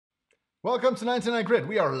Welcome to 99 Grid.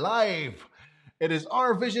 We are live. It is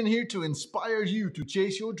our vision here to inspire you to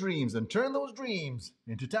chase your dreams and turn those dreams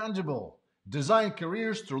into tangible. Design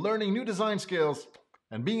careers through learning new design skills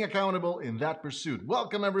and being accountable in that pursuit.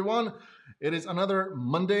 Welcome, everyone. It is another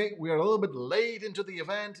Monday. We are a little bit late into the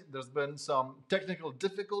event. There's been some technical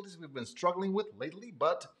difficulties we've been struggling with lately,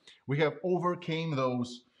 but we have overcame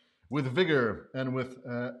those with vigor and with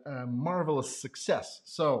marvelous success.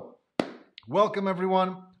 So, welcome,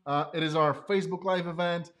 everyone. It is our Facebook Live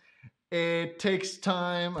event. It takes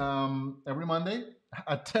time every Monday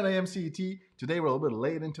at 10 a.m. CET. Today we're a little bit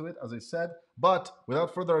late into it, as I said. But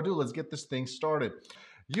without further ado, let's get this thing started.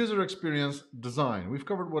 User experience design. We've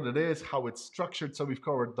covered what it is, how it's structured. So we've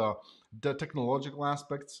covered the technological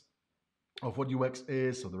aspects of what UX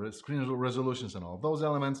is, so the screen resolutions and all of those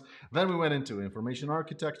elements. Then we went into information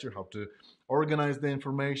architecture, how to organize the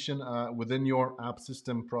information within your app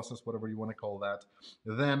system, process, whatever you want to call that.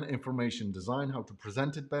 Then information design, how to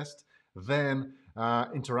present it best. Then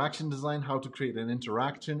interaction design, how to create an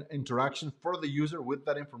interaction for the user with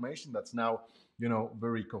that information that's now,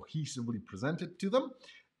 very cohesively presented to them.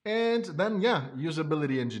 And then,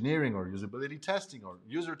 usability engineering or usability testing or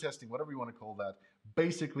user testing, whatever you want to call that.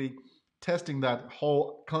 Basically, testing that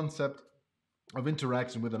whole concept of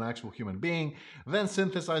interaction with an actual human being, then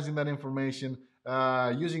synthesizing that information,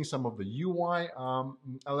 using some of the UI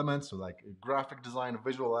elements, so like graphic design,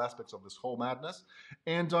 visual aspects of this whole madness,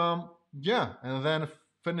 and and then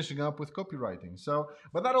finishing up with copywriting. So,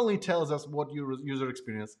 but that only tells us what your user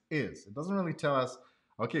experience is. It doesn't really tell us,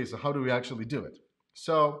 okay, so how do we actually do it?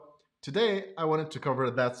 So today I wanted to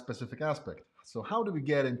cover that specific aspect. So how do we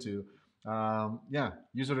get into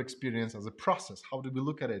user experience as a process? How do we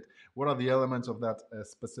look at it? What are the elements of that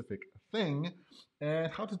specific thing,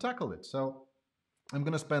 and how to tackle it? So I'm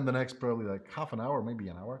going to spend the next probably like half an hour, maybe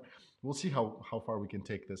an hour. We'll see how far we can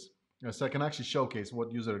take this. So I can actually showcase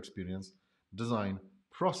what user experience design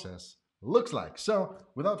process looks like. So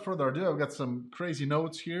without further ado, I've got some crazy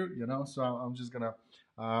notes here, so I'm just going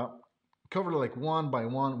to cover like one by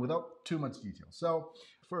one without too much detail. So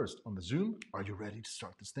first on the Zoom, are you ready to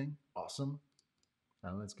start this thing? Awesome.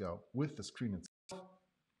 And let's go with the screen itself.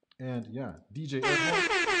 And DJ let's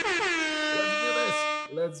do this.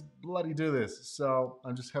 Let's bloody do this. So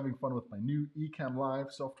I'm just having fun with my new Ecamm Live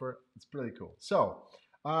software. It's pretty cool. So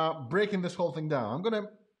breaking this whole thing down, I'm gonna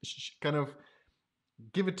kind of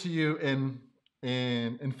give it to you in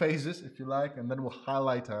phases, if you like, and then we'll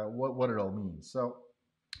highlight what it all means. So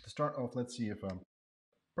to start off, let's see if I'm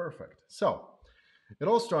perfect. So it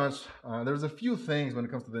all starts, there's a few things when it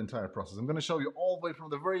comes to the entire process. I'm going to show you all the way from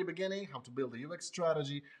the very beginning, how to build a UX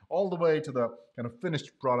strategy, all the way to the kind of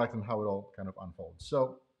finished product and how it all kind of unfolds.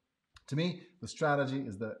 So to me, the strategy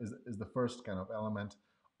is the first kind of element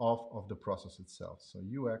of the process itself. So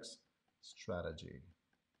UX strategy,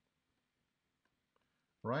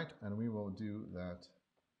 right? And we will do that.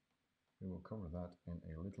 We will cover that in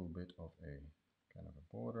a little bit of a kind of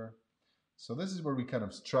a border. So this is where we kind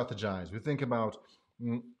of strategize. We think about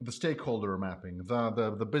the stakeholder mapping,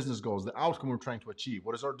 the business goals, the outcome we're trying to achieve.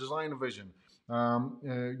 What is our design vision?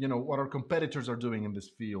 What our competitors are doing in this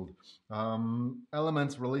field.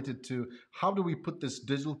 Elements related to how do we put this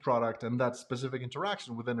digital product and that specific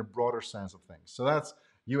interaction within a broader sense of things. So that's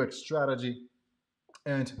UX strategy,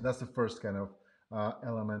 and that's the first kind of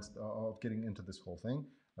element of getting into this whole thing.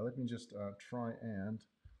 Let me just try and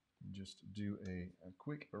just do a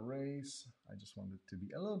quick erase. I just want it to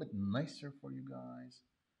be a little bit nicer for you guys.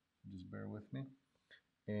 Just bear with me.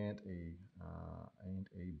 And a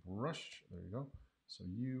brush. There you go. So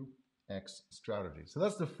UX strategy. So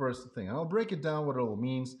that's the first thing. And I'll break it down what it all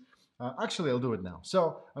means. Actually, I'll do it now.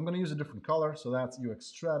 So I'm going to use a different color. So that's UX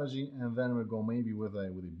strategy, and then we'll go maybe with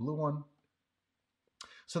a blue one.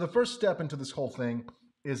 So the first step into this whole thing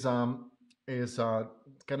is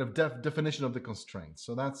kind of definition of the constraints.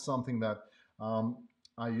 So that's something that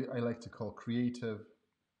I like to call creative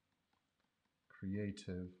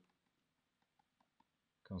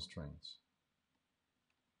constraints.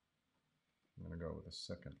 I'm going to go with the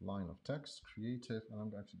second line of text, creative, and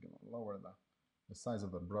I'm actually going to lower the size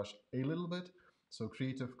of the brush a little bit. So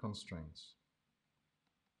creative constraints.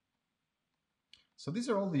 So these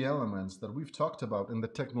are all the elements that we've talked about in the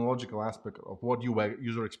technological aspect of what UX,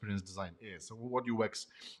 user experience design is. So what UX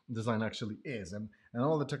design actually is. And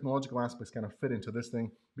all the technological aspects kind of fit into this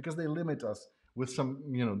thing because they limit us with some,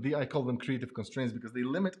 I call them creative constraints because they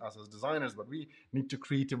limit us as designers, but we need to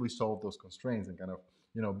creatively solve those constraints and kind of,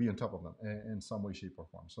 be on top of them in some way, shape, or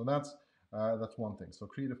form. So that's one thing. So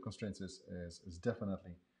creative constraints is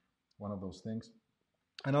definitely one of those things.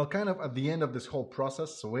 And I'll kind of, at the end of this whole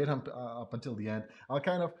process, so wait up until the end, I'll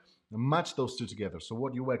kind of match those two together. So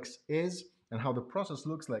what UX is and how the process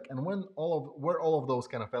looks like, and when where all of those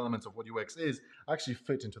kind of elements of what UX is actually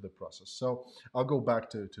fit into the process. So I'll go back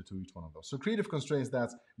to each one of those. So creative constraints,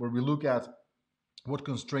 that's where we look at what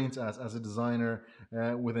constraints as a designer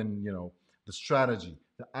within, the strategy,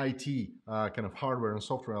 the IT kind of hardware and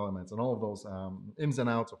software elements, and all of those ins and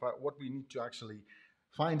outs of what we need to actually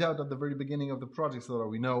find out at the very beginning of the project, so that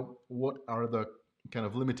we know what are the kind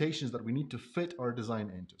of limitations that we need to fit our design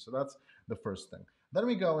into. So that's the first thing. Then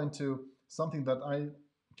we go into something that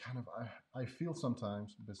I feel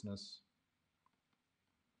sometimes business,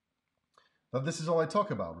 that this is all I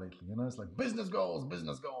talk about lately. It's like business goals,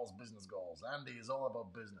 business goals, business goals. Andy is all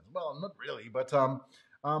about business. Well, not really, but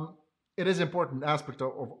it is an important aspect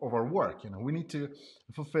of our work. We need to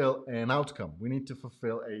fulfill an outcome. We need to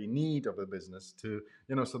fulfill a need of the business to,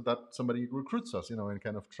 so that somebody recruits us, and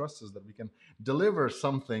kind of trusts us that we can deliver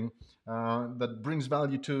something that brings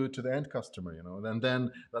value to the end customer, and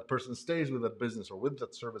then that person stays with that business or with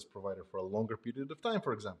that service provider for a longer period of time,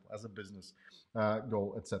 for example, as a business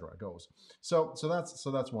goal, etc. goes. So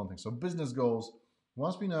that's one thing. So business goals.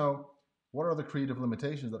 Once we know what are the creative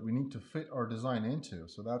limitations that we need to fit our design into,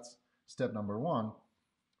 so that's step number one.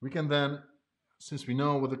 We can then, since we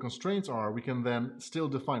know what the constraints are, we can then still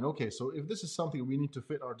define, okay, so if this is something we need to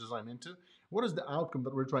fit our design into, what is the outcome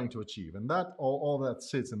that we're trying to achieve? And that all that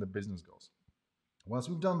sits in the business goals. Once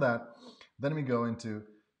we've done that, then we go into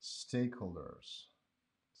stakeholders.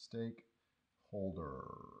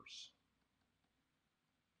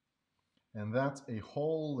 And that's a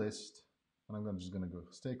whole list, and I'm just going to go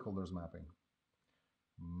stakeholders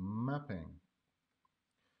mapping.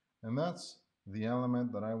 And that's the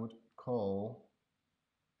element that I would call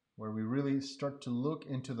where we really start to look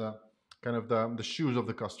into the kind of the shoes of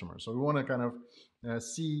the customer. So we want to kind of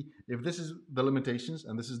see if this is the limitations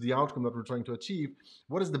and this is the outcome that we're trying to achieve,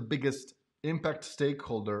 what is the biggest impact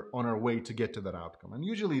stakeholder on our way to get to that outcome? And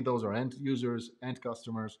usually those are end users, end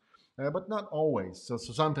customers, but not always. So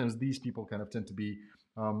sometimes these people kind of tend to be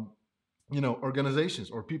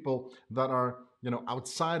organizations or people that are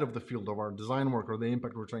outside of the field of our design work or the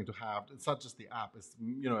impact we're trying to have. It's not just the app, it's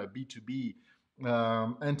a B2B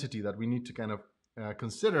entity that we need to kind of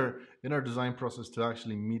consider in our design process to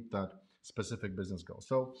actually meet that specific business goal.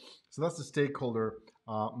 So that's the stakeholder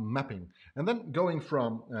mapping. And then going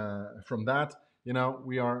from that,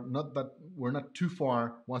 we're not too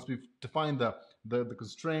far. Once we've defined the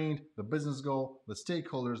constraint, the business goal, the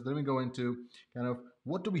stakeholders, then we go into kind of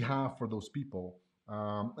what do we have for those people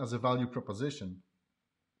as a value proposition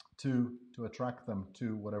to attract them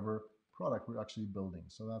to whatever product we're actually building.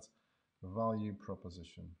 So that's the value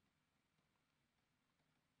proposition.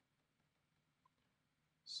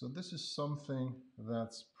 So this is something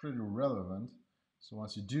that's pretty relevant. So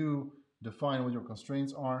once you do define what your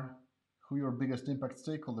constraints are, who your biggest impact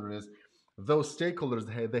stakeholder is, those stakeholders,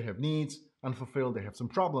 they have needs unfulfilled, they have some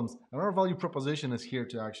problems, and our value proposition is here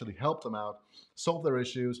to actually help them out, solve their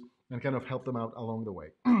issues, and kind of help them out along the way.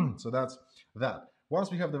 So that's that. Once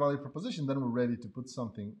we have the value proposition, then we're ready to put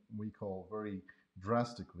something we call very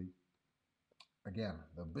drastically, again,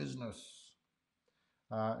 the business.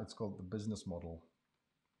 It's called the business model.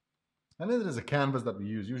 And it is a canvas that we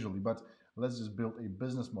use usually, but let's just build a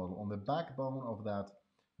business model. On the backbone of that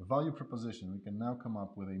value proposition, we can now come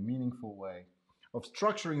up with a meaningful way of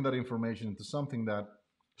structuring that information into something that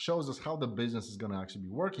shows us how the business is going to actually be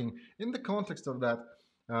working in the context of that,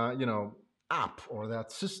 app or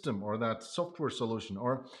that system or that software solution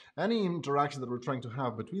or any interaction that we're trying to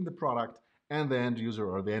have between the product and the end user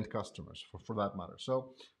or the end customers, for that matter.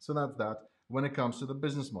 So that's that when it comes to the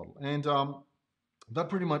business model. And that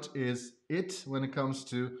pretty much is it when it comes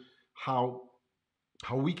to how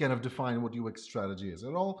we kind of define what UX strategy is.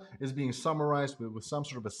 It all is being summarized with some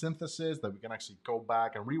sort of a synthesis that we can actually go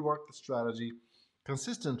back and rework the strategy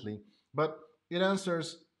consistently, but it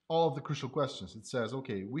answers all of the crucial questions. It says,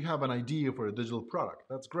 okay, we have an idea for a digital product.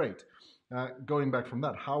 That's great. Going back from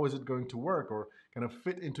that, how is it going to work or kind of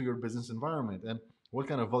fit into your business environment? And what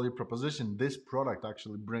kind of value proposition this product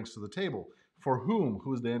actually brings to the table? For whom?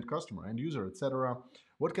 Who's the end customer, end user, etc.?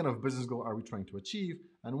 What kind of business goal are we trying to achieve?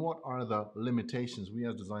 And what are the limitations we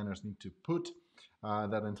as designers need to put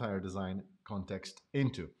that entire design context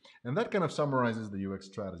into? And that kind of summarizes the UX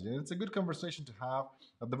strategy. And it's a good conversation to have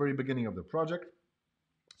at the very beginning of the project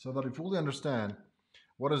so that we fully understand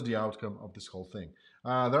what is the outcome of this whole thing.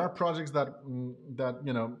 There are projects that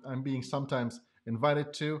I'm being sometimes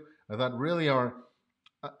invited to that really are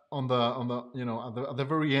on the at the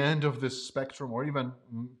very end of this spectrum, or even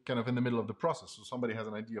kind of in the middle of the process. So somebody has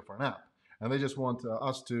an idea for an app, and they just want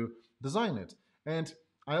us to design it. And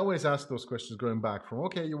I always ask those questions going back from,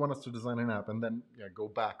 okay, you want us to design an app, and then go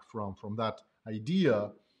back from that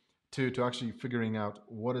idea to actually figuring out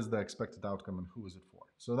what is the expected outcome and who is it for.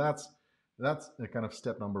 So that's a kind of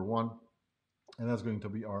step number one, and that's going to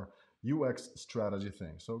be our UX strategy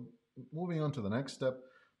thing. So moving on to the next step,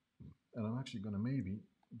 and I'm actually going to maybe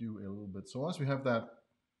do a little bit. So once we have that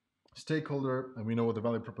stakeholder and we know what the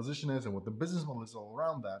value proposition is and what the business model is all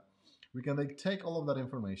around that, we can like take all of that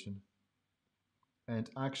information and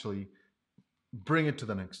actually bring it to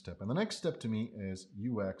the next step. And the next step to me is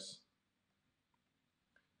UX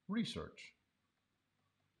research.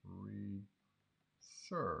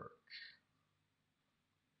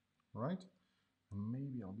 Right? And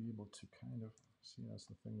maybe I'll be able to kind of see, that's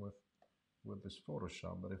the thing with this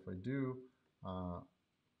Photoshop, but if I do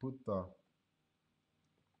put the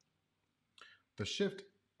shift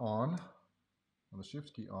on, the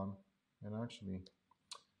shift key on, and actually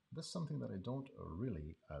that's something that I don't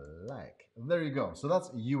really like. There you go. So that's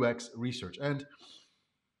UX research. And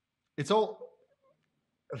it's all,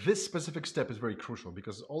 this specific step is very crucial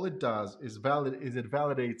because all it does is it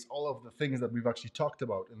validates all of the things that we've actually talked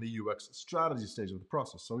about in the UX strategy stage of the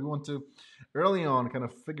process. So we want to early on kind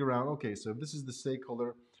of figure out, okay, so if this is the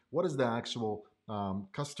stakeholder, what is the actual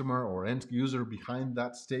customer or end user behind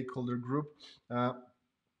that stakeholder group?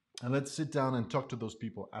 And let's sit down and talk to those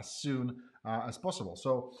people as soon as possible.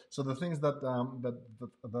 So the things that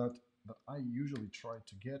I usually try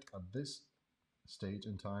to get at this stage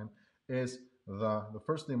in time is the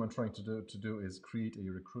first thing I'm trying to do is create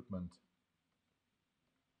a recruitment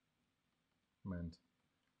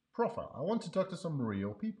profile. I want to talk to some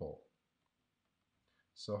real people.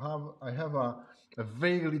 So I have a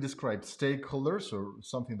vaguely described stakeholder, so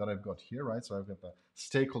something that I've got here, right? So I've got the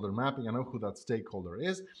stakeholder mapping. I know who that stakeholder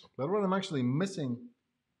is, but what I'm actually missing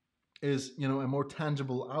is, a more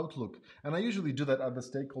tangible outlook. And I usually do that at the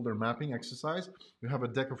stakeholder mapping exercise. We have a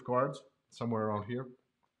deck of cards somewhere around here,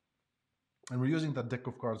 and we're using that deck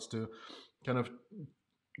of cards to kind of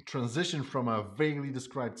transition from a vaguely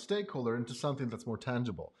described stakeholder into something that's more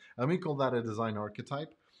tangible. And we call that a design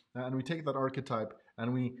archetype. And we take that archetype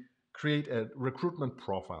and we create a recruitment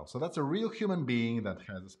profile. So that's a real human being that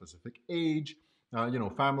has a specific age,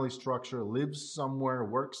 family structure, lives somewhere,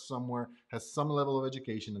 works somewhere, has some level of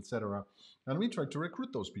education, etc. And we try to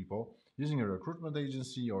recruit those people using a recruitment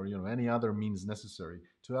agency or any other means necessary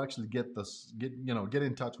to actually get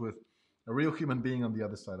in touch with a real human being on the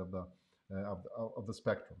other side of the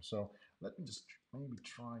spectrum. So let me just maybe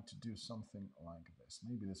try to do something like this.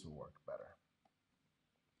 Maybe this will work better.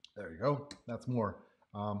 There you go. That's more.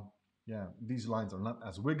 These lines are not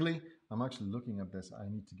as wiggly. I'm actually looking at this. I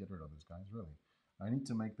need to get rid of this, guys, really. I need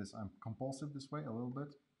to make this, I'm compulsive this way a little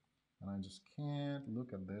bit, and I just can't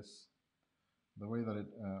look at this the way that it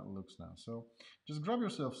looks now. So just grab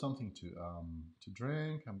yourself something to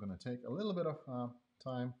drink. I'm going to take a little bit of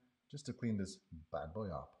time just to clean this bad boy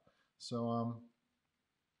up. So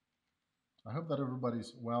I hope that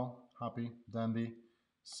everybody's well, happy, dandy,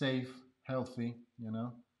 safe, healthy,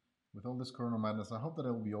 with all this corona madness. I hope that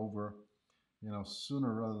it will be over,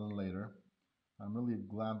 sooner rather than later. I'm really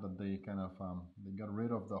glad that they kind of they got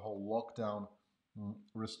rid of the whole lockdown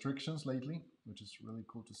restrictions lately, which is really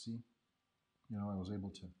cool to see. We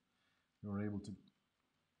were able to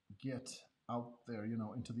get out there,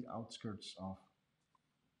 into the outskirts of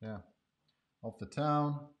the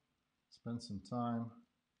town, spend some time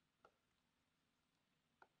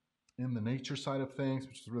in the nature side of things,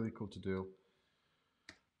 which is really cool to do.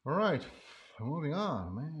 All right, moving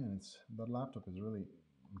on. Man, that laptop is really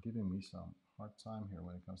giving me some hard time here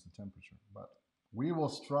when it comes to temperature, but we will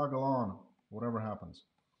struggle on whatever happens.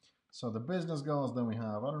 So the business goals, then we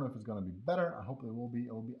have, I don't know if it's going to be better. I hope it will be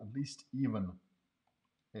at least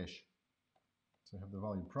even-ish. So we have the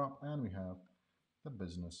value prop and we have the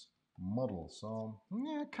business model. So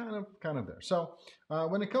yeah, kind of there. So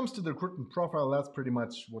when it comes to the recruitment profile, that's pretty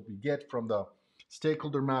much what we get from the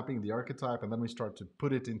stakeholder mapping, the archetype, and then we start to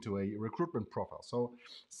put it into a recruitment profile. So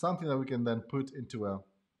something that we can then put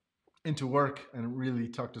into work and really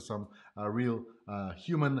talk to some real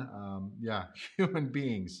human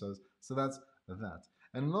beings. So that's that.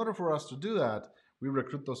 And in order for us to do that, we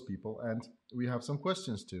recruit those people, and we have some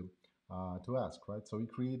questions to ask, right? So we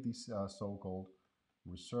create these so-called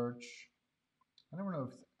research. I never know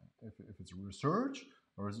if it's research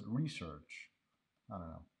or is it research. I don't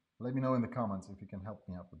know. Let me know in the comments if you can help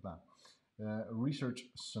me out with that. Research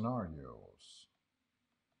scenarios.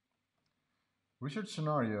 Research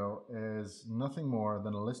scenario is nothing more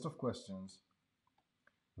than a list of questions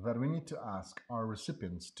that we need to ask our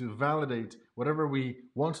recipients to validate whatever we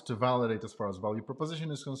want to validate as far as value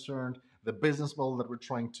proposition is concerned, the business model that we're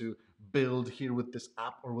trying to build here with this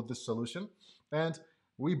app or with this solution. And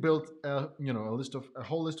we built a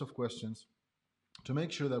whole list of questions to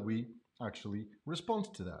make sure that we actually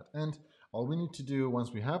respond to that. And all we need to do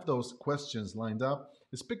once we have those questions lined up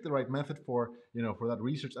is pick the right method for for that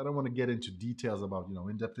research. I don't want to get into details about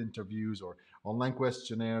in-depth interviews or online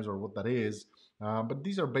questionnaires or what that is, but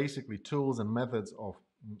these are basically tools and methods of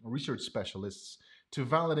research specialists to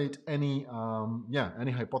validate any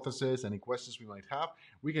hypothesis, any questions we might have.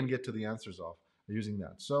 We can get to the answers of using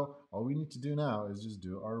that. So all we need to do now is just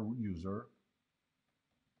do our user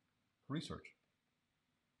research.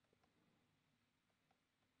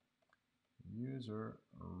 User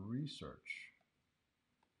research.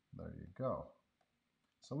 There you go.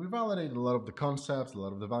 So we validated a lot of the concepts, a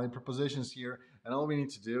lot of the value propositions here, and all we need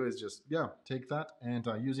to do is just take that and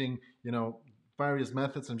using various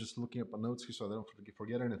methods. I'm just looking at my notes here so I don't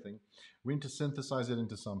forget anything. We need to synthesize it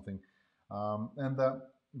into something, and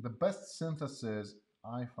the best synthesis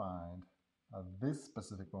I find at this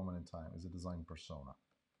specific moment in time is a design persona.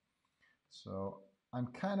 So I'm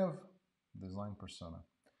kind of design persona.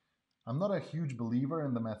 I'm not a huge believer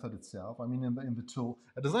in the method itself. I mean, in the tool,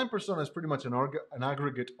 a design persona is pretty much an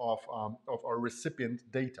aggregate of our recipient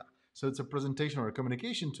data. So it's a presentation or a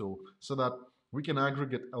communication tool so that we can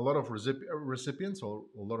aggregate a lot of recipients or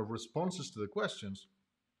a lot of responses to the questions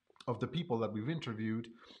of the people that we've interviewed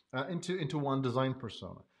into one design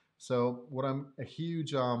persona. So what I'm a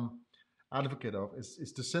huge advocate of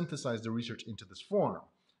is to synthesize the research into this form.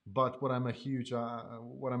 But what I'm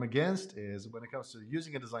against is when it comes to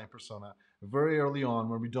using a design persona very early on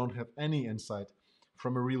when we don't have any insight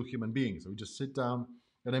from a real human being. So we just sit down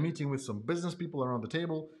in a meeting with some business people around the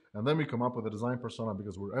table, and then we come up with a design persona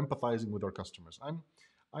because we're empathizing with our customers.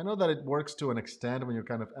 I know that it works to an extent when you're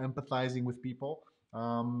kind of empathizing with people.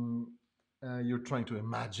 You're trying to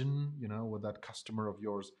imagine, what that customer of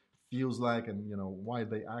yours feels like and, why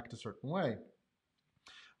they act a certain way.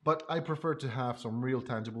 But I prefer to have some real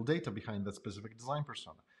tangible data behind that specific design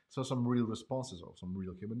persona. So some real responses of some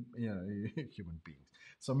real human beings,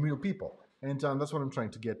 some real people. And that's what I'm trying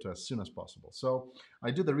to get to as soon as possible. So I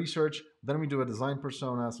do the research, then we do a design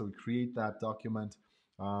persona. So we create that document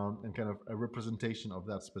and kind of a representation of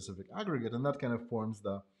that specific aggregate. And that kind of forms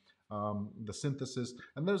the synthesis.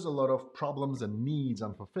 And there's a lot of problems and needs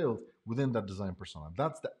unfulfilled within that design persona.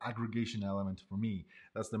 That's the aggregation element for me.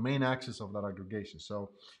 That's the main axis of that aggregation. So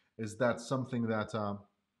is that something that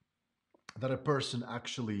that a person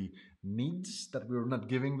actually needs that we're not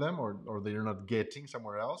giving them or they're not getting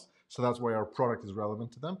somewhere else? So that's why our product is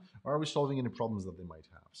relevant to them. Or are we solving any problems that they might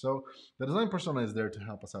have? So the design persona is there to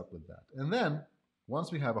help us out with that. And then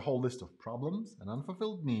once we have a whole list of problems and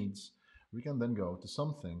unfulfilled needs, we can then go to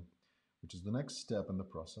something which is the next step in the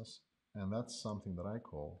process, and that's something that I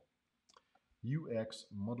call UX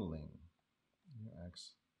modeling.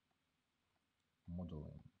 UX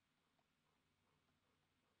modeling.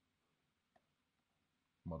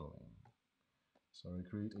 So we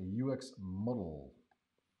create a UX model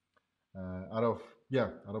out of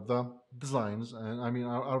the designs and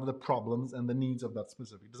out of the problems and the needs of that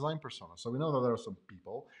specific design persona. So we know that there are some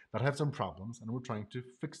people that have some problems and we're trying to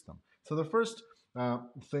fix them. So the first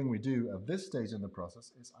thing we do at this stage in the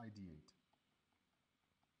process is ideate.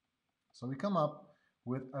 So we come up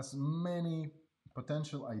with as many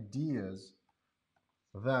potential ideas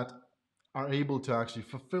that are able to actually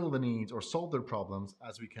fulfill the needs or solve their problems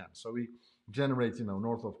as we can. So we generate,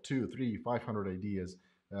 north of 200, 300, 500 ideas,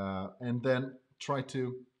 and then try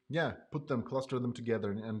to, put them, cluster them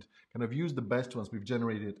together, and kind of use the best ones we've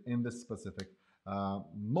generated in this specific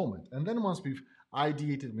moment. And then once we've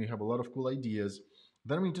ideated, we have a lot of cool ideas,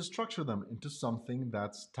 then we need to structure them into something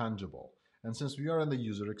that's tangible. And since we are in the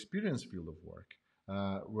user experience field of work,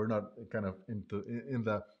 we're not kind of in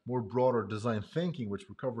the more broader design thinking, which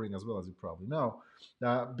we're covering as well, as you probably know.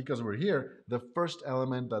 Because we're here, the first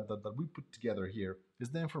element that we put together here is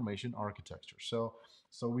the information architecture.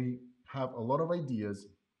 So we have a lot of ideas.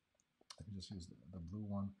 I can just use the blue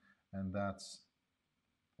one, and that's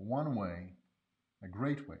one way, a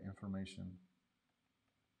great way, information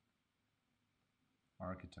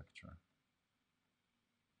architecture.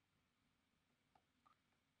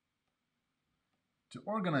 To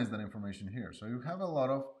organize that information here. So you have a lot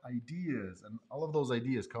of ideas, and all of those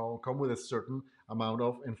ideas come with a certain amount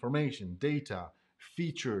of information, data,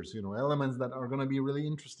 features, elements that are going to be really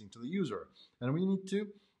interesting to the user. And we need to,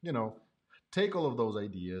 take all of those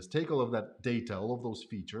ideas, take all of that data, all of those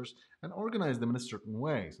features, and organize them in a certain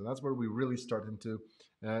way. So that's where we really start into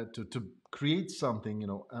to create something,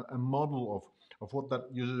 a model of what that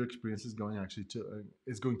user experience is going actually to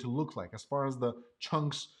is going to look like, as far as the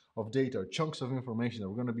chunks of data, chunks of information that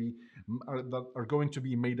we're going to be that are going to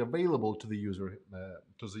be made available to the user,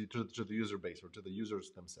 to the user base or to the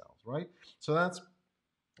users themselves, right? So that's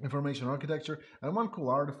information architecture. And one cool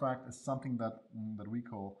artifact is something that we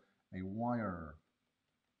call a wire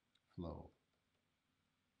flow,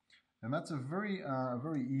 and that's a very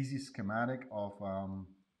easy schematic of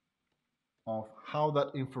how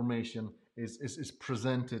that information is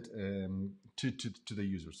presented to the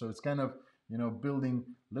user. So it's kind of building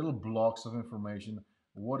little blocks of information.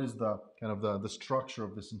 What is the kind of the structure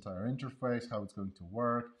of this entire interface, how it's going to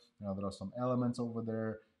work. There are some elements over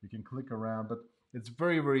there you can click around, but it's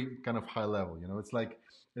very kind of high level. It's like,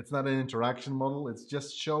 it's not an interaction model, it's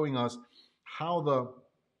just showing us how the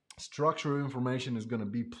structure of information is going to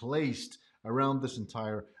be placed around this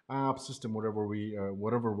entire app system, whatever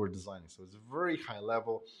we're designing. So it's very high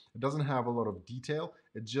level. It doesn't have a lot of detail.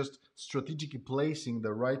 It's just strategically placing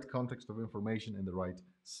the right context of information in the right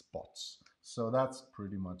spots. So that's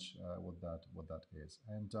pretty much what that is.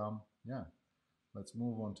 And yeah, let's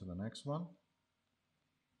move on to the next one.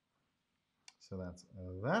 So that's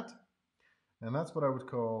that. And that's what I would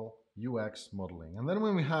call UX modeling. And then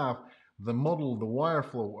when we have the model, the wire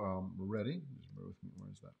flow ready, just bear with me,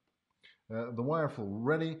 where is that? The wire flow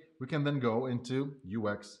ready, we can then go into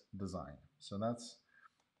UX design. So that's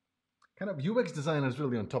kind of, UX design is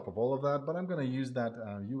really on top of all of that, but I'm going to use that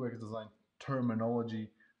UX design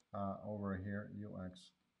terminology over here,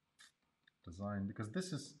 UX design, because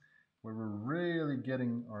this is where we're really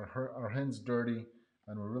getting our hands dirty,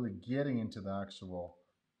 and we're really getting into the actual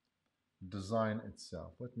design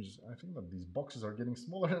itself. Let me just, I think that these boxes are getting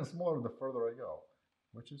smaller and smaller the further I go,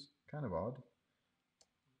 which is kind of odd.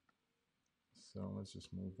 So let's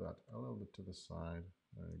just move that a little bit to the side.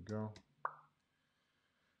 There you go.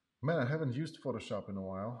 Man, I haven't used Photoshop in a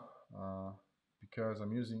while because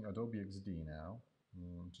I'm using Adobe XD now,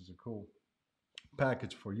 which is a cool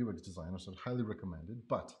package for UX designers, so highly recommended.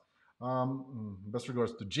 But best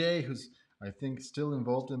regards to Jay, who's, I think, still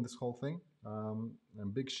involved in this whole thing,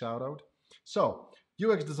 and big shout out. So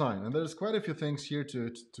UX design, and there's quite a few things here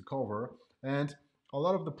to cover, and a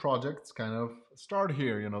lot of the projects kind of start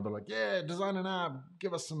here. They're like, yeah, design an app,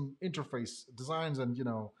 give us some interface designs, and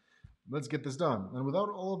let's get this done. And without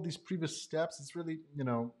all of these previous steps, it's really,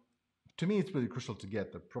 to me, it's really crucial to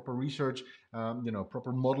get the proper research,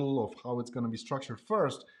 proper model of how it's going to be structured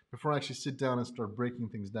first, before I actually sit down and start breaking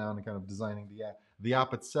things down and kind of designing the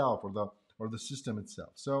app itself, or the system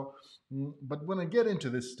itself. So, but when I get into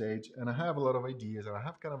this stage and I have a lot of ideas and I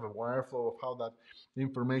have kind of a wire flow of how that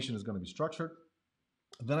information is going to be structured,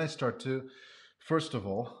 then I start to, first of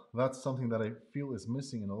all, that's something that I feel is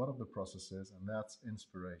missing in a lot of the processes, and that's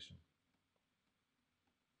inspiration.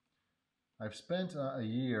 I've spent a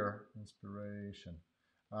year, inspiration,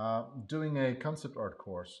 doing a concept art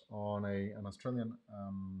course on an Australian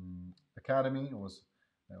academy. It was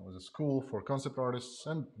a school for concept artists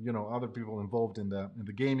and other people involved in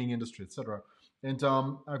the gaming industry, etc. And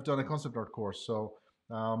I've done a concept art course, so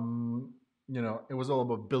it was all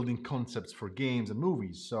about building concepts for games and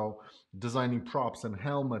movies. So designing props and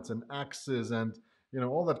helmets and axes and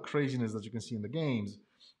all that craziness that you can see in the games.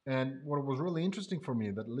 And what was really interesting for me,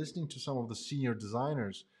 that listening to some of the senior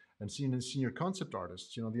designers and senior concept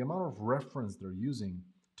artists, the amount of reference they're using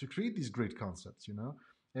to create these great concepts,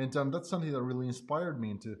 and that's something that really inspired me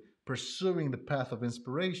into pursuing the path of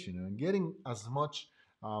inspiration and getting as much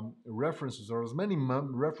references, or as many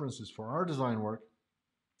references for our design work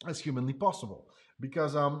as humanly possible.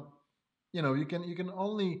 Because you can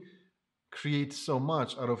only create so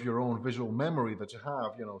much out of your own visual memory that you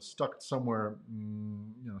have, stuck somewhere,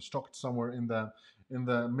 stocked somewhere in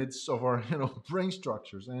the midst of our, brain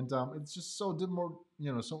structures, and it's just so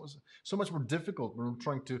much more difficult when we're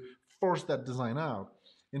trying to force that design out,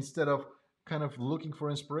 instead of kind of looking for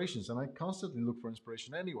inspirations. And I constantly look for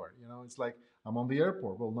inspiration anywhere. It's like I'm on the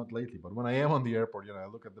airport. Well, not lately, but when I am on the airport, I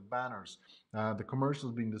look at the banners, the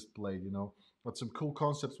commercials being displayed. Got some cool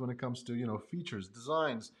concepts when it comes to features,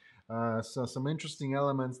 designs. So some interesting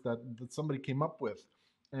elements that somebody came up with,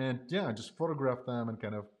 and yeah, I just photograph them and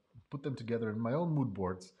kind of put them together in my own mood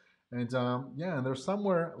boards, and and they're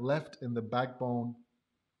somewhere left in the backbone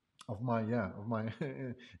of my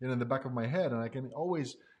in the back of my head, and I can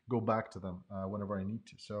always go back to them whenever I need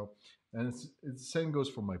to. So, and it's the same goes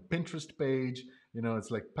for my Pinterest page.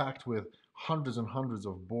 It's like packed with hundreds and hundreds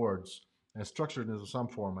of boards and structured into some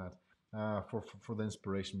format. for the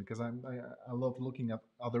inspiration, because I love looking at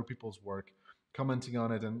other people's work, commenting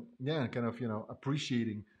on it, and yeah, kind of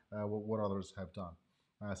appreciating what others have done.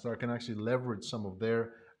 So I can actually leverage some of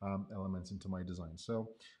their elements into my design. So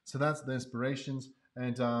that's the inspirations,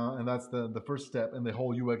 and that's the first step in the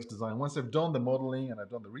whole UX design. Once I've done the modeling and I've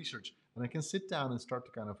done the research, then I can sit down and start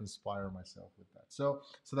to kind of inspire myself with that. So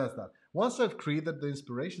that's that. Once I've created the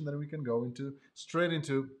inspiration, then we can go into straight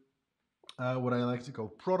into what I like to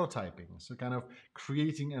call prototyping. So kind of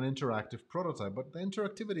creating an interactive prototype, but the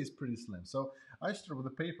interactivity is pretty slim. So I start with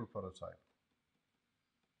a paper prototype.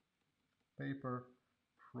 Paper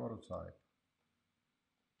prototype.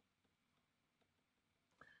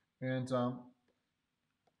 And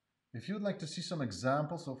if you'd like to see some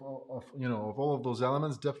examples of all of those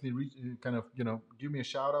elements, definitely kind of give me a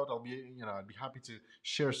shout out. I'd be happy to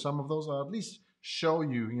share some of those, or at least show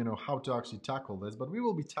you how to actually tackle this. But we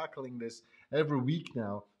will be tackling this every week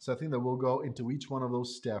now, so I think that we'll go into each one of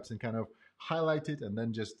those steps and kind of highlight it, and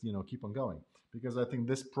then just keep on going, because I think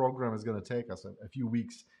this program is going to take us a few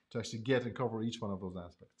weeks to actually get and cover each one of those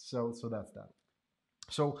aspects. So that's that.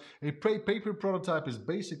 So a paper prototype is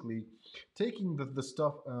basically taking the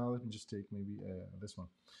stuff. Let me just take maybe this one.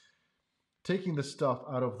 Taking the stuff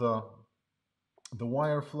out of the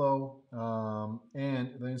wire flow and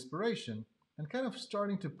the inspiration, and kind of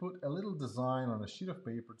starting to put a little design on a sheet of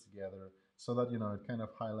paper together, so that it kind of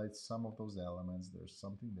highlights some of those elements. There's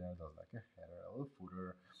something there. There's like a header, a little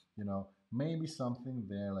footer, maybe something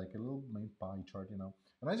there like a little main pie chart,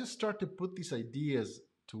 And I just start to put these ideas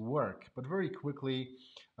to work, but very quickly,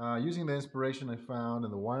 using the inspiration I found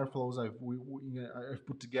and the wire flows I've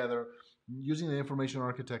put together, using the information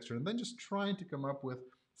architecture, and then just trying to come up with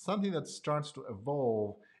something that starts to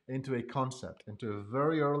evolve into a concept, into a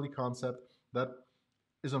very early concept that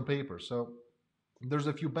is on paper. So there's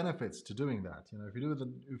a few benefits to doing that. If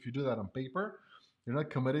you do that on paper, you're not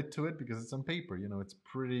committed to it because it's on paper. It's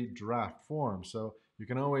pretty draft form, so you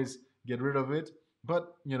can always get rid of it.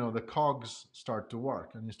 But the cogs start to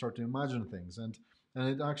work, and you start to imagine things, and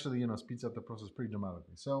it actually speeds up the process pretty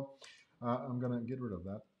dramatically. So I'm gonna get rid of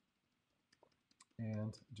that,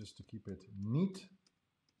 and just to keep it neat.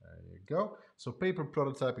 There you go. So paper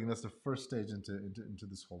prototyping, that's the first stage into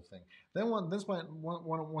this whole thing. Then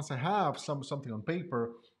once I have something on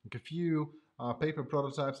paper, like a few paper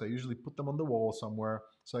prototypes, I usually put them on the wall somewhere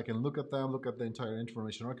so I can look at them, look at the entire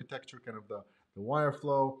information architecture, kind of the wire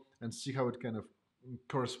flow, and see how it kind of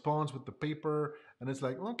corresponds with the paper. And it's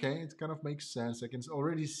like, okay, it kind of makes sense. I can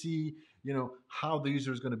already see, how the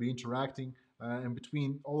user is going to be interacting in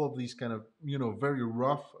between all of these kind of, very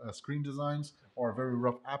rough screen designs or very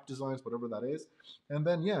rough app designs, whatever that is. And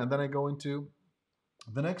then, and then I go into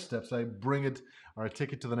the next steps. I bring it, or I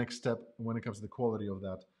take it to the next step when it comes to the quality of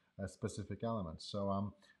that specific element.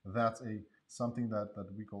 So that's something that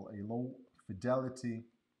we call a low fidelity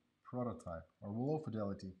prototype, or low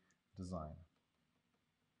fidelity design.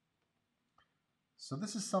 So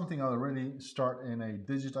this is something I'll already start in a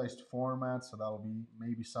digitized format. So that'll be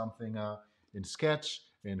maybe something in Sketch,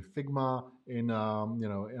 in Figma, in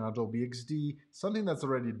in Adobe XD, something that's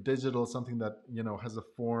already digital, something that has a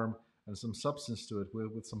form and some substance to it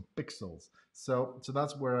with some pixels. So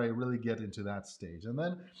that's where I really get into that stage. And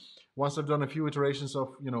then once I've done a few iterations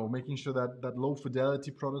of making sure that low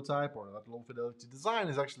fidelity prototype or that low fidelity design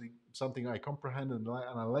is actually something I comprehend and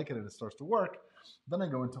I like it and it starts to work, then I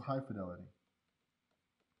go into high fidelity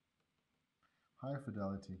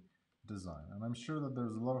design. And I'm sure that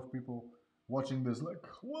there's a lot of people watching this like,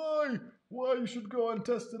 why you should go and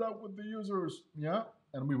test it out with the users. Yeah,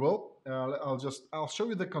 and we will. I'll show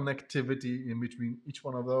you the connectivity in between each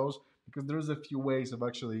one of those, because there's a few ways of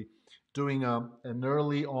actually doing an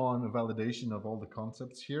early on validation of all the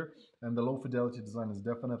concepts here, and the low fidelity design is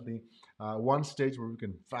definitely one stage where we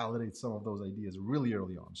can validate some of those ideas really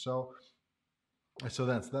early on. So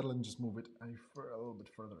that's that. Let me just move it a little bit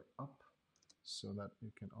further up so that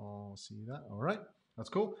you can all see that. All right, that's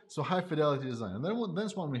cool. So high fidelity design, and then once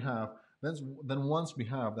we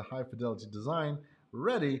have the high fidelity design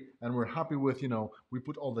ready, and we're happy with we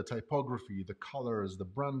put all the typography, the colors, the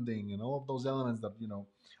branding, and all of those elements that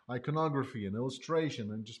iconography and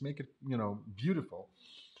illustration, and just make it beautiful.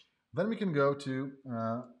 Then we can go to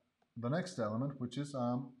the next element, which is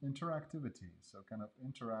interactivity. So kind of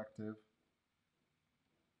interactive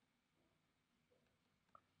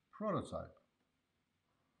prototype.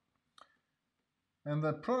 And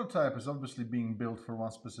the prototype is obviously being built for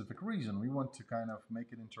one specific reason. We want to kind of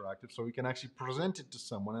make it interactive so we can actually present it to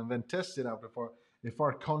someone and then test it out if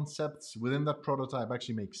our concepts within that prototype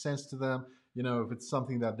actually make sense to them, if it's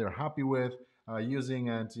something that they're happy with, using,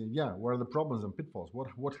 and yeah, what are the problems and pitfalls?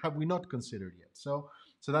 What have we not considered yet? So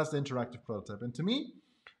that's the interactive prototype. And to me,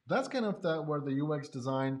 that's kind of where the UX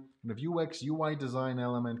design, kind of UX UI design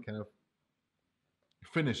element kind of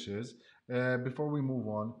finishes before we move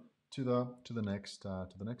on to the next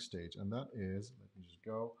stage, and that is, let me just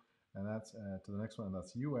go, and that's to the next one, and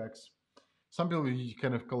that's UX. Some people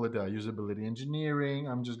kind of call it usability engineering.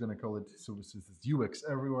 I'm just going to call it, so it's UX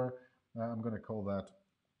everywhere. I'm going to call that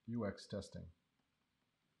UX testing.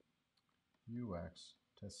 UX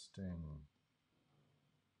testing.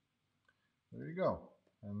 There you go.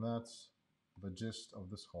 And that's the gist of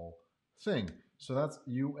this whole thing. So that's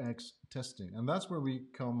UX testing, and that's where we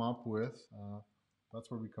come up with.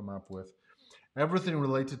 Everything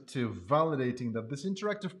related to validating that this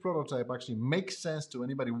interactive prototype actually makes sense to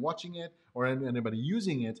anybody watching it or anybody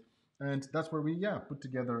using it. And that's where we, put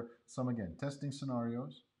together some, again, testing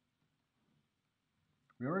scenarios.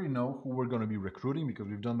 We already know who we're going to be recruiting because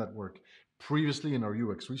we've done that work previously in our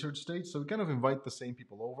UX research stage. So we kind of invite the same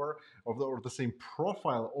people over, or the same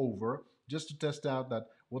profile over, just to test out that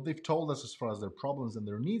what they've told us as far as their problems and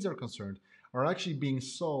their needs are concerned are actually being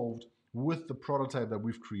solved with the prototype that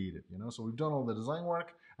we've created. So we've done all the design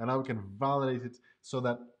work, and now we can validate it so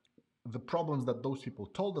that the problems that those people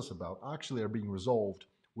told us about actually are being resolved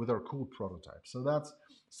with our cool prototype. So that's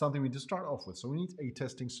something we need to start off with. So we need a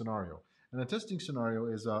testing scenario. And a testing scenario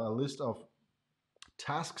is a list of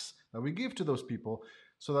tasks that we give to those people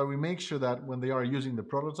so that we make sure that when they are using the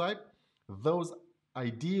prototype, those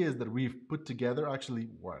ideas that we've put together actually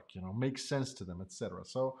work, make sense to them, etc.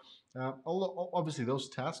 So obviously those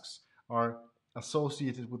tasks are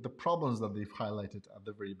associated with the problems that they've highlighted at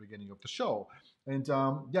the very beginning of the show. And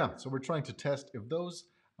so we're trying to test if those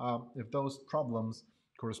problems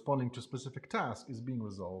corresponding to a specific task is being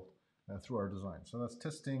resolved through our design. So that's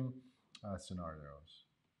testing scenarios.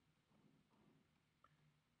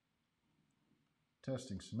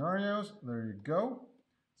 Testing scenarios, there you go.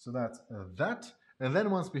 So that's that. And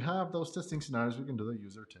then once we have those testing scenarios, we can do the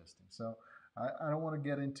user testing. So I don't want to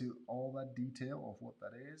get into all that detail of what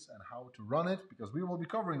that is and how to run it, because we will be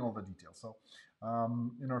covering all the details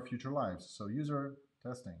in our future lives. So user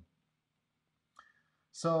testing.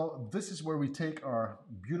 So this is where we take our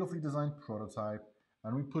beautifully designed prototype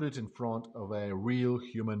and we put it in front of a real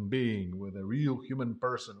human being, with a real human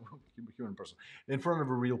person in front of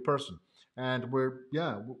a real person. And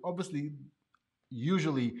obviously,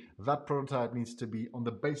 usually that prototype needs to be on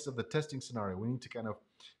the basis of the testing scenario. We need to kind of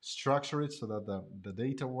structure it so that the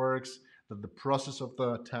data works, that the process of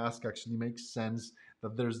the task actually makes sense,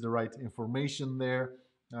 that there's the right information there.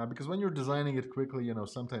 Because when you're designing it quickly,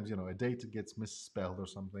 sometimes, a data gets misspelled or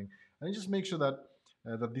something. And you just make sure that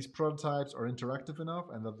these prototypes are interactive enough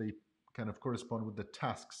and that they kind of correspond with the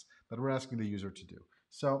tasks that we're asking the user to do.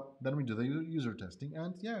 So then we do the user testing,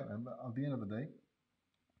 and and at the end of the day,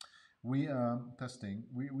 we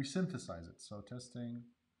synthesize it. So testing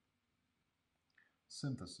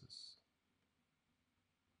synthesis,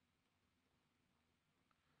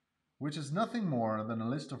 which is nothing more than a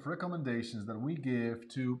list of recommendations that we give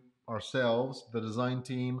to ourselves, the design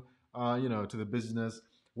team, to the business,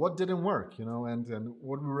 what didn't work, and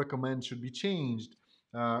what we recommend should be changed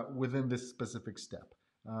within this specific step,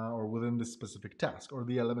 or within this specific task, or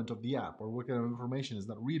the element of the app, or what kind of information is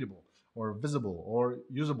not readable or visible or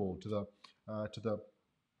usable to the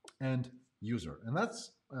end user. And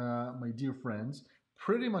that's, my dear friends,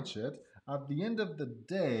 pretty much it. At the end of the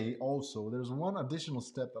day, also, there's one additional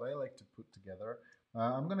step that I like to put together.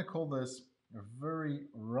 I'm going to call this very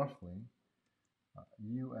roughly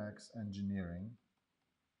UX engineering.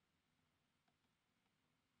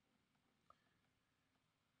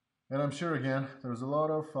 And I'm sure, again, there's a lot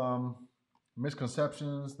of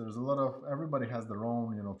misconceptions. There's a lot of, everybody has their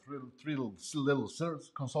own, three little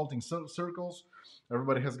consulting circles.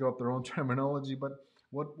 Everybody has got their own terminology. But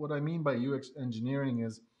what I mean by UX engineering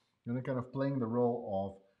is, kind of playing the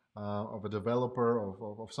role of a developer,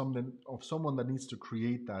 of someone that needs to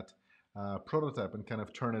create that prototype and kind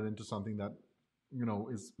of turn it into something that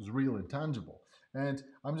is real and tangible. And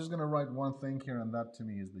I'm just going to write one thing here, and that to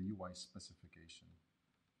me is the UI specification.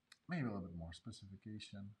 Maybe a little bit more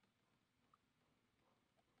specification.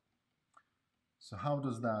 So how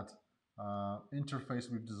does that interface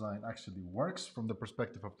we've designed actually works from the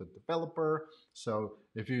perspective of the developer? So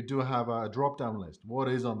if you do have a drop-down list, what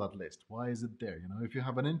is on that list? Why is it there? If you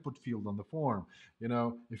have an input field on the form,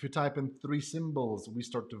 if you type in 3 symbols, we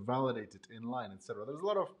start to validate it in line, etc. There's a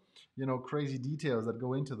lot of, crazy details that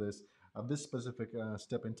go into this at this specific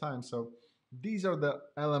step in time. So these are the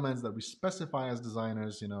elements that we specify as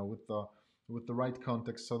designers, with the right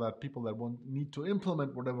context, so that people that need to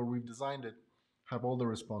implement whatever we've designed it have all the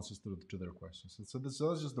responses to their questions. So that's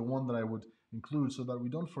just the one that I would include so that we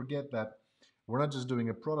don't forget that we're not just doing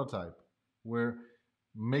a prototype. We're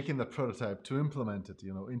making that prototype to implement it,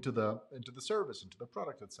 into the service, into the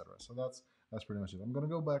product, etc. So that's pretty much it. I'm going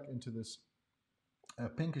to go back into this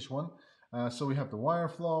pinkish one. So we have the wire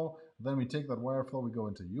flow. Then we take that wire flow. We go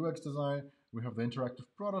into UX design. We have the interactive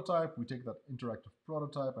prototype. We take that interactive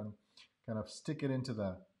prototype and kind of stick it into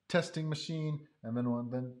the testing machine. And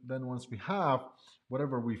then once we have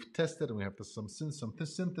whatever we've tested and we have some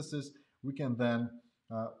synthesis, we can then,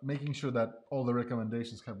 making sure that all the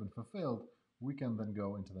recommendations have been fulfilled, we can then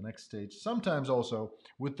go into the next stage. Sometimes also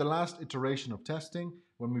with the last iteration of testing,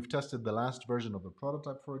 when we've tested the last version of the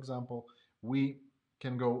prototype, for example, we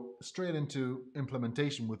can go straight into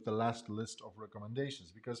implementation with the last list of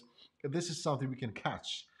recommendations, because this is something we can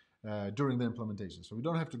catch during the implementation. So we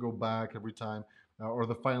don't have to go back every time or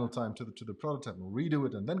the final time to the prototype and redo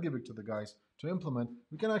it and then give it to the guys to implement.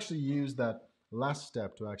 We can actually use that last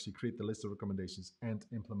step to actually create the list of recommendations and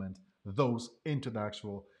implement those into the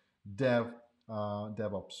actual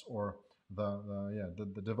DevOps or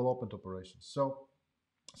the development operations. So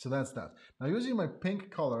that's that. Now, using my pink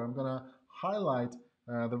color, I'm gonna highlight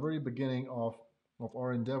the very beginning of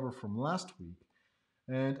our endeavor from last week.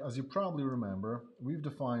 And as you probably remember, we've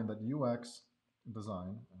defined that UX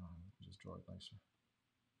design, just draw it nicer,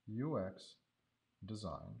 UX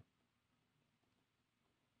design,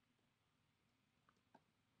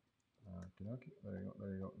 okay, there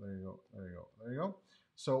you go.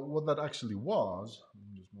 So what that actually was, let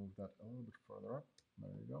me just move that a little bit further up,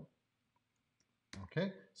 there you go.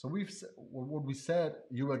 Okay, so what we said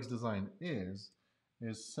UX design is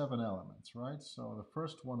 7 elements, right? So the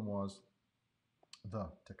first one was the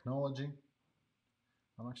technology.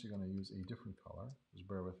 I'm actually going to use a different color. Just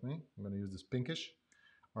bear with me. I'm going to use this pinkish,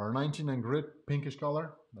 or 99 grit pinkish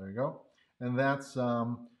color. There you go. And that's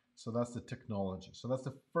so that's the technology. So that's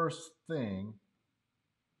the first thing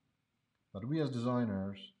that we as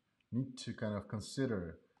designers need to kind of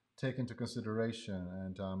take into consideration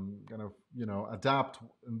and kind of adapt,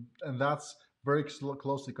 and that's very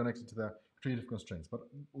closely connected to the creative constraints. But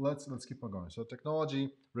let's keep on going. So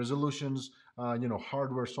technology, resolutions,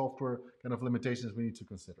 hardware, software kind of limitations we need to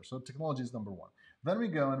consider. So technology is number one. Then we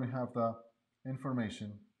go and we have the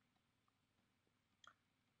information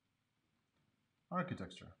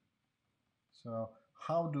architecture. So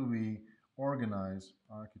how do we organize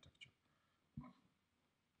architecture?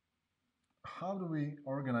 How do we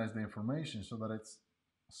organize the information so that it's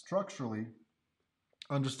structurally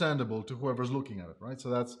understandable to whoever's looking at it, right? So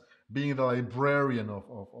that's being the librarian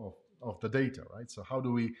of the data, right? So how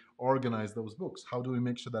do we organize those books? How do we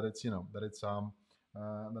make sure that it's that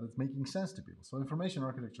it's making sense to people? So information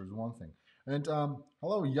architecture is one thing. And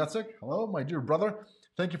hello, Jacek. Hello, my dear brother.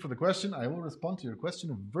 Thank you for the question. I will respond to your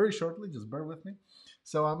question very shortly. Just bear with me.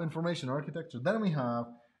 So information architecture. Then we have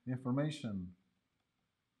information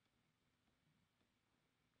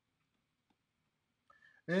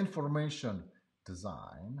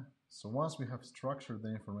design. So once we have structured the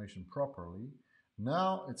information properly,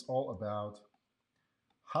 now it's all about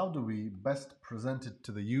how do we best present it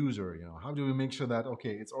to the user? How do we make sure that,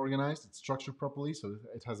 okay, it's organized, it's structured properly, so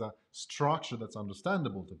it has a structure that's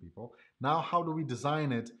understandable to people. Now, how do we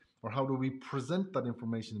design it, or how do we present that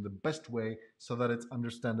information in the best way so that it's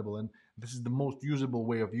understandable? And this is the most usable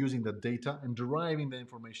way of using the data and deriving the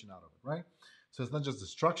information out of it, right? So it's not just the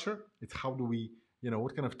structure, it's how do we,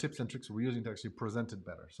 what kind of tips and tricks we're using to actually present it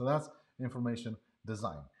better. So that's information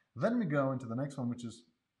design. Then we go into the next one, which is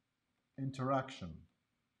interaction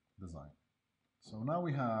design. So now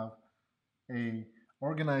we have a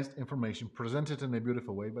organized information presented in a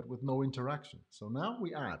beautiful way, but with no interaction. So now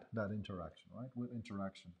we add that interaction, right, with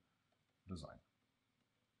interaction design.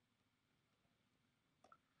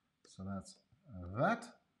 So that's that.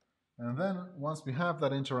 And then once we have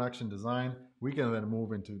that interaction design, we can then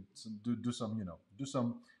move into do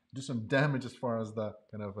some damage as far as the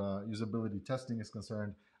kind of usability testing is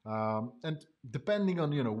concerned. And depending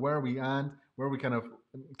on where we kind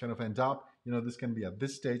of end up, this can be at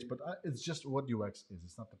this stage, but it's just what UX is.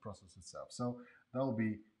 It's not the process itself. So that will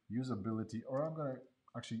be usability, or I'm going to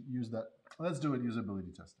actually use that. Let's do it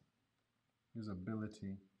usability testing.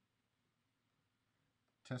 Usability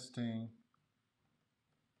testing.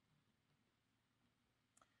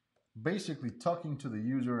 Basically talking to the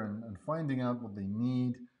user and finding out what they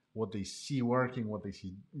need, what they see working, what they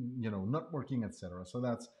see not working, etc. So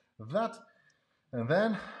that's that. And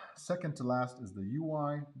then second to last is the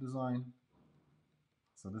UI design.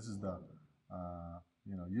 So this is the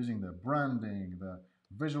using the branding, the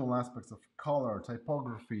visual aspects of color,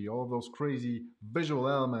 typography, all of those crazy visual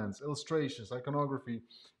elements, illustrations, iconography,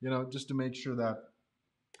 just to make sure that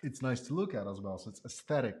it's nice to look at as well. So it's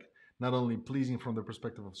aesthetic, not only pleasing from the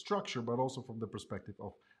perspective of structure, but also from the perspective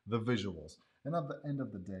of the visuals. And at the end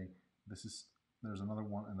of the day, there's another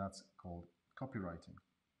one, and that's called copywriting.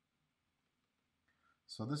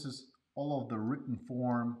 So this is all of the written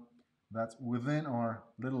form that's within our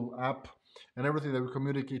little app and everything that we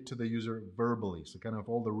communicate to the user verbally. So kind of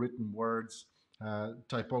all the written words,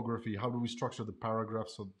 typography, how do we structure the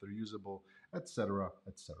paragraphs so that they're usable, etc.,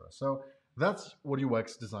 etc. So that's what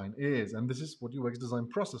UX design is, and this is what UX design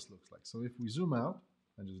process looks like. So if we zoom out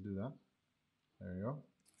and just do that, there you go.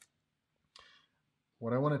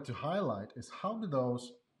 What I wanted to highlight is how do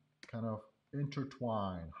those kind of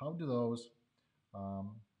intertwine? How do those,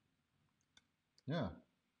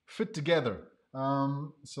 fit together?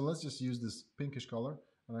 So let's just use this pinkish color,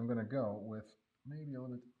 and I'm going to go with maybe a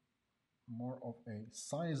little bit more of a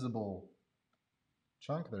sizable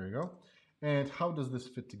chunk. There you go. And how does this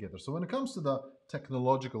fit together? So when it comes to the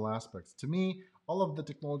technological aspects, to me, all of the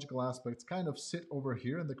technological aspects kind of sit over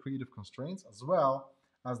here in the creative constraints as well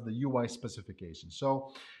as the UI specification.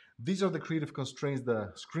 So these are the creative constraints,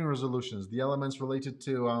 the screen resolutions, the elements related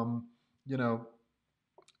to,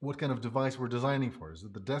 what kind of device we're designing for. Is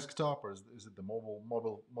it the desktop, or is it the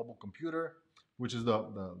mobile computer, which is the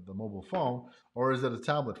mobile phone, or is it a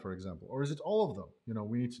tablet, for example, or is it all of them?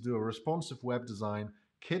 We need to do a responsive web design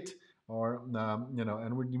kit, or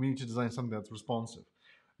and we need to design something that's responsive.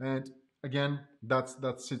 And again,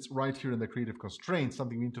 that sits right here in the creative constraints,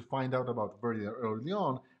 something we need to find out about very early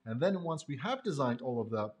on. And then once we have designed all of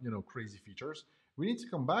the crazy features, we need to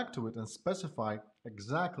come back to it and specify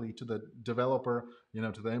exactly to the developer,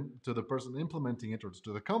 to the person implementing it, or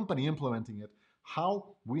to the company implementing it,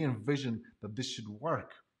 how we envision that this should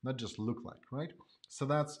work, not just look like, right? So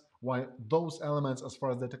that's why those elements, as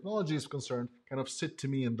far as the technology is concerned, kind of sit to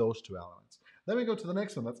me in those two elements. Then we go to the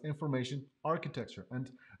next one, that's information architecture.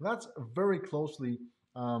 And that's very closely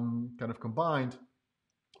kind of combined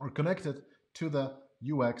or connected to the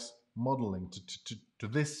UX modeling, to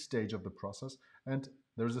this stage of the process. And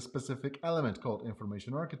there's a specific element called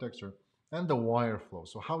information architecture and the wire flow.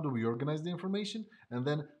 So how do we organize the information? And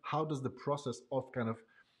then how does the process of kind of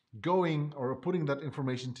going or putting that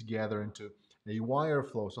information together into a wire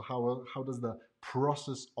flow? So how does the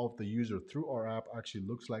process of the user through our app actually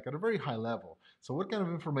looks like at a very high level? So what kind of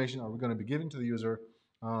information are we going to be giving to the user,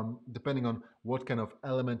 depending on what kind of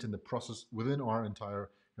element in the process within our entire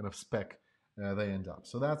kind of spec they end up.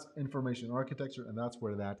 So that's information architecture, and that's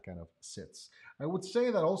where that kind of sits. I would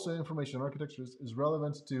say that also information architecture is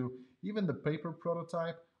relevant to even the paper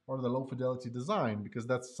prototype or the low fidelity design, because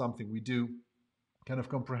that's something we do kind of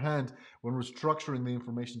comprehend when we're structuring the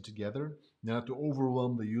information together, not to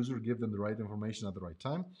overwhelm the user, give them the right information at the right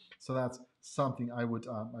time. So that's something I would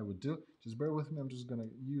do. Just bear with me. I'm just going to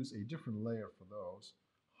use a different layer for those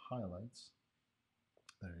highlights.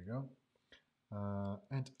 There you go.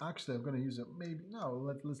 And actually, I'm going to use it.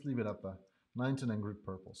 Let's leave it at the 99 grid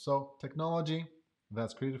purple. So technology,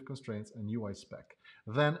 that's creative constraints and UI spec.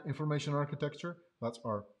 Then information architecture, that's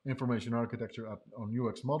our information architecture on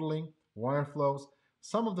UX modeling, wire flows,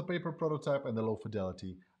 some of the paper prototype, and the low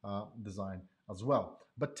fidelity design as well.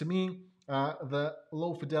 But to me, the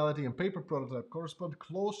low fidelity and paper prototype correspond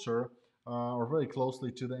closer or very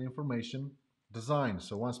closely to the information design.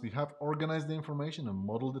 So once we have organized the information and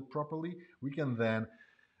modeled it properly, we can then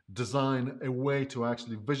design a way to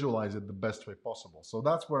actually visualize it the best way possible. So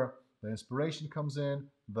that's where the inspiration comes in,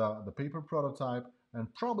 the paper prototype, and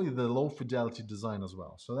probably the low fidelity design as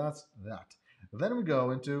well. So that's that. Then we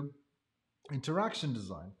go into interaction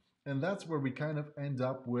design, and that's where we kind of end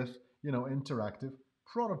up with, interactive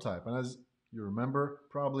prototype. And as you remember,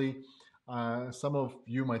 probably some of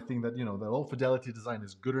you might think that, the low fidelity design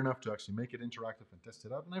is good enough to actually make it interactive and test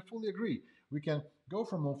it out. And I fully agree. We can go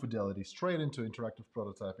from low fidelity straight into interactive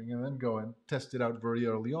prototyping and then go and test it out very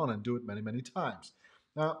early on and do it many, many times.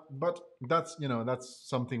 But that's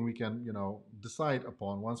something we can, decide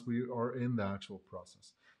upon once we are in the actual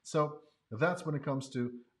process. So that's when it comes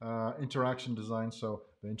to interaction design. So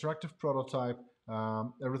the interactive prototype,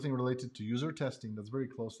 everything related to user testing, that's very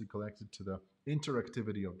closely connected to the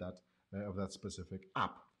interactivity of that specific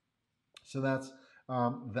app. So that's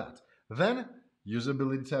that. Then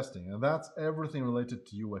usability testing, and that's everything related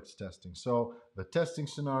to UX testing. So the testing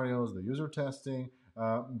scenarios, the user testing,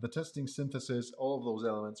 the testing synthesis, all of those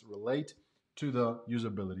elements relate to the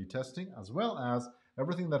usability testing, as well as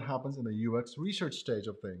everything that happens in the UX research stage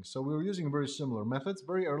of things. So we were using very similar methods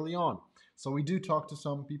very early on. So we do talk to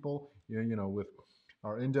some people, with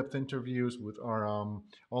our in-depth interviews, with our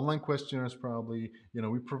online questionnaires. Probably,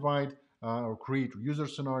 we provide or create user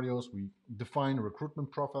scenarios. We define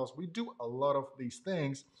recruitment profiles. We do a lot of these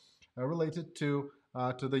things related to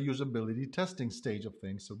the usability testing stage of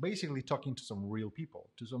things. So basically, talking to some real people,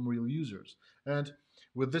 to some real users, and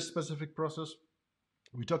with this specific process,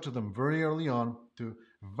 we talk to them very early on to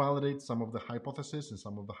validate some of the hypotheses and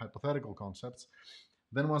some of the hypothetical concepts.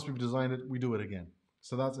 Then once we've designed it, we do it again.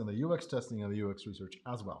 So that's in the UX testing and the UX research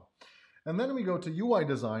as well. And then we go to UI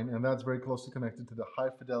design, and that's very closely connected to the high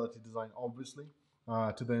fidelity design, obviously,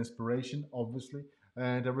 to the inspiration, obviously,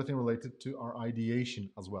 and everything related to our ideation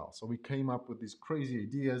as well. So we came up with these crazy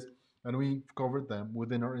ideas and we covered them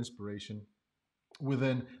within our inspiration,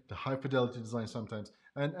 within the high fidelity design sometimes,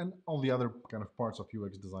 and all the other kind of parts of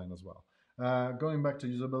UX design as well. Going back to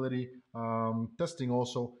usability testing,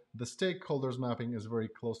 also the stakeholders mapping is very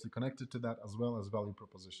closely connected to that, as well as value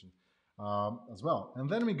proposition as well. And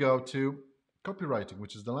then we go to copywriting,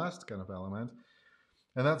 which is the last kind of element,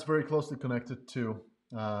 and that's very closely connected to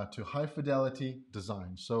high fidelity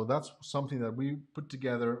design. So that's something that we put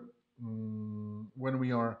together when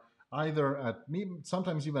we are either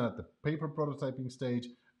sometimes even at the paper prototyping stage,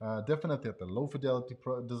 definitely at the low fidelity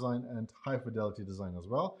design and high fidelity design as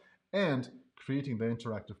well, and creating the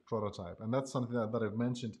interactive prototype. And that's something that I've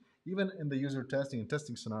mentioned even in the user testing and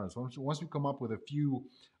testing scenarios. Once we come up with a few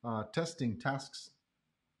testing tasks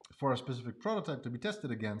for a specific prototype to be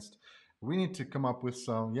tested against, we need to come up with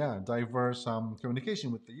some diverse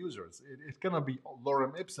communication with the users. It cannot be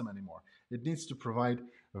lorem ipsum anymore. It needs to provide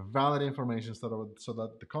valid information so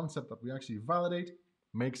that the concept that we actually validate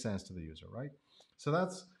makes sense to the user, right? So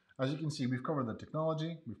that's, as you can see, we've covered the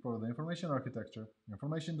technology, we've covered the information architecture,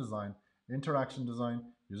 information design, interaction design,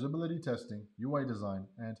 usability testing, UI design,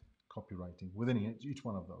 and copywriting within each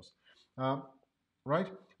one of those. Right?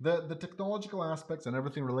 The technological aspects and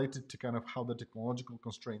everything related to kind of how the technological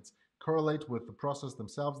constraints correlate with the process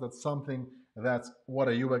themselves, that's something that's what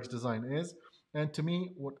a UX design is. And to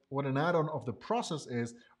me, what an add-on of the process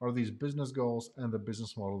are these business goals and the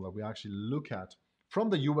business model that we actually look at from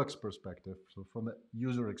the UX perspective, so from the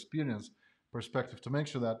user experience perspective, to make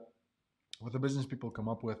sure that what the business people come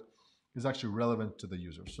up with is actually relevant to the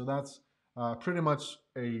user. So that's pretty much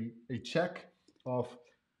a check of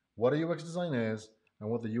what a UX design is and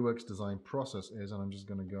what the UX design process is. And I'm just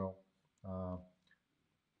going to go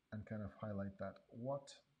and kind of highlight that. What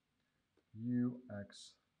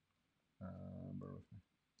UX, bear with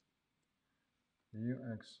me.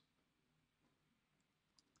 UX,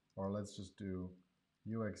 or let's just do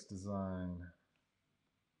UX design.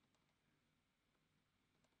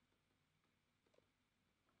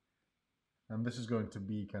 And this is going to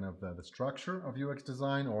be kind of the structure of UX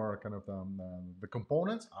design, or kind of the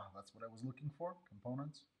components. That's what I was looking for,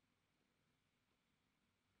 components.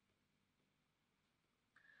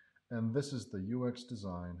 And this is the UX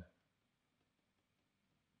design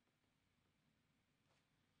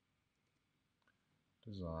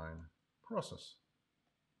process.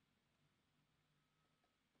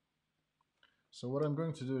 So what I'm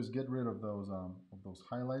going to do is get rid of those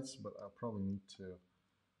highlights, but I'll probably need to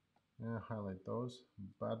highlight those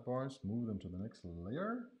bad boys, move them to the next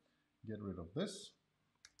layer, get rid of this.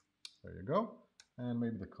 There you go. And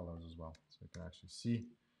maybe the colors as well, so you can actually see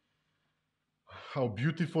how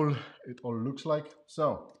beautiful it all looks like.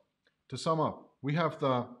 So to sum up, we have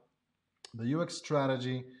the UX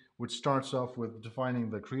strategy, which starts off with defining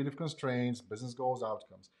the creative constraints, business goals,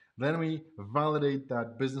 outcomes. Then we validate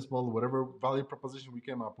that business model, whatever value proposition we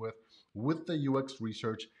came up with the UX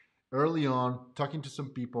research early on, talking to some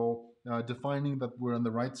people, defining that we're in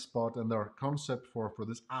the right spot and our concept for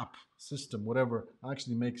this app, system, whatever,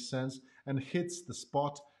 actually makes sense and hits the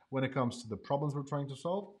spot when it comes to the problems we're trying to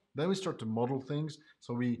solve. Then we start to model things.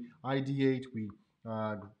 So we ideate, we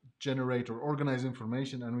generate or organize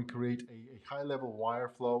information, and we create a high-level wire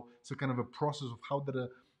flow. So kind of a process of how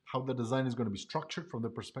the design is going to be structured from the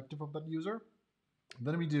perspective of that user.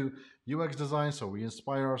 Then we do UX design, so we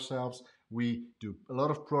inspire ourselves. We do a lot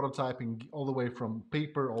of prototyping, all the way from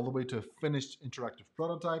paper all the way to a finished interactive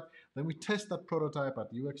prototype. Then we test that prototype at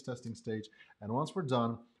the UX testing stage. And once we're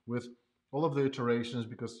done with all of the iterations,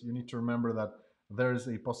 because you need to remember that there's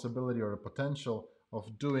a possibility or a potential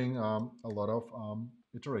of doing a lot of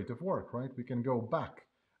iterative work, right? We can go back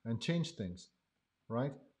and change things,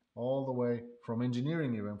 right? All the way from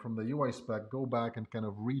engineering, even from the UI spec, go back and kind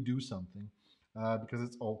of redo something because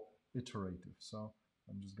it's all iterative. So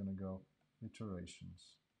I'm just going to go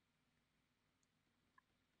iterations.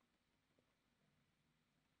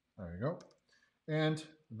 There you go. And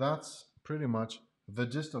that's pretty much the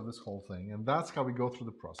gist of this whole thing. And that's how we go through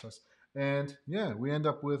the process. And yeah, we end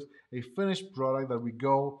up with a finished product that we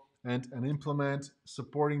go and implement,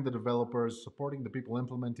 supporting the developers, supporting the people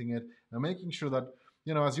implementing it, and making sure that,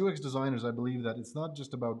 as UX designers, I believe that it's not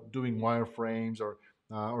just about doing wireframes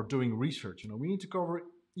or doing research. We need to cover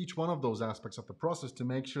each one of those aspects of the process to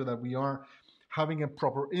make sure that we are having a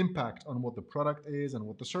proper impact on what the product is and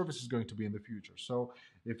what the service is going to be in the future. So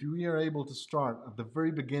if we are able to start at the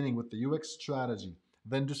very beginning with the UX strategy,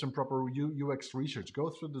 then do some proper UX research, go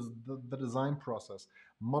through the design process,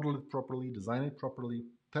 model it properly, design it properly,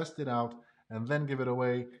 test it out, and then give it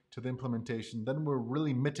away to the implementation, then we're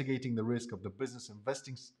really mitigating the risk of the business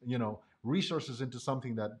investing, resources into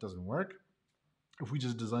something that doesn't work if we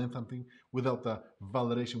just design something without the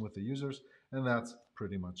validation with the users. And that's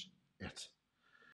pretty much it.